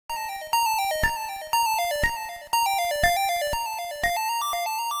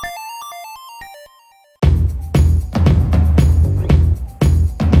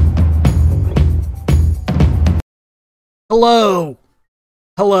Hello.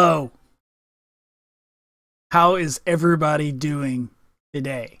 Hello. How is everybody doing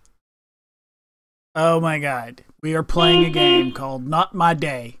today? Oh my god. We are playing a game called Not My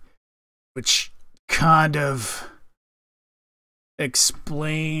Day, which kind of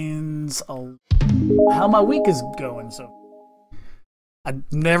explains how my week is going. So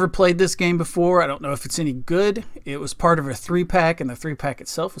I've never played this game before. I don't know if it's any good. It was part of a 3-pack, and the 3-pack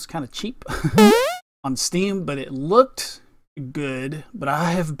itself was kind of cheap on Steam, but it looked good. But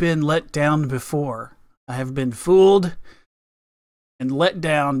I have been let down before. I have been fooled and let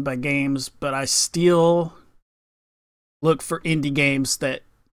down by games, but I still look for indie games that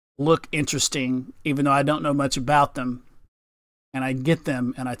look interesting, even though I don't know much about them. And I get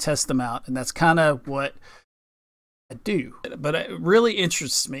them and I test them out, and that's kind of what I do. But it really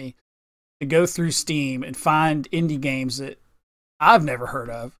interests me to go through Steam and find indie games that I've never heard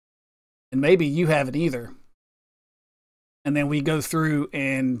of, and maybe you haven't either. And then we go through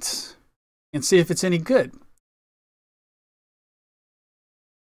and see if it's any good.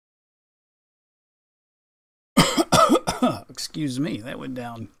 Excuse me, that went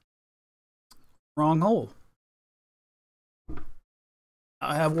down wrong hole.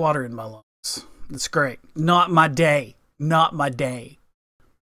 I have water in my lungs. That's great. Not my day. Not my day.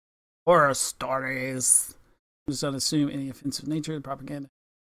 Horror stories. Does not assume any offensive nature of propaganda.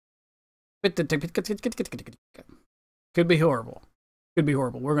 Could be horrible. Could be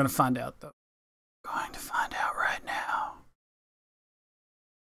horrible. We're going to find out, though. Going to find out right now.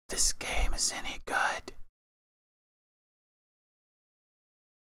 This game is any good.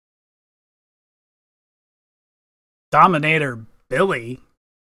 Dominator Billy.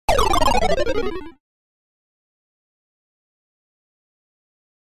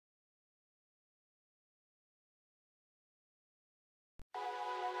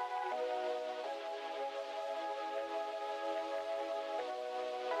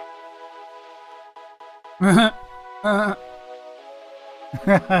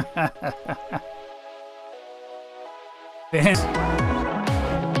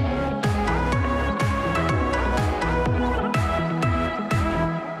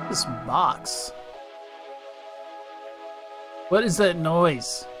 This box. What is that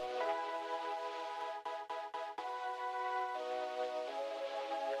noise?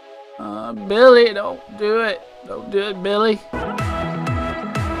 Billy, don't do it. Don't do it, Billy.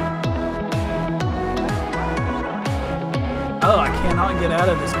 Oh, I cannot get out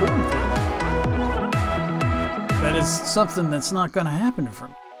of this cornfield. That is something that's not going to happen for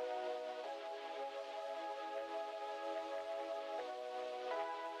me.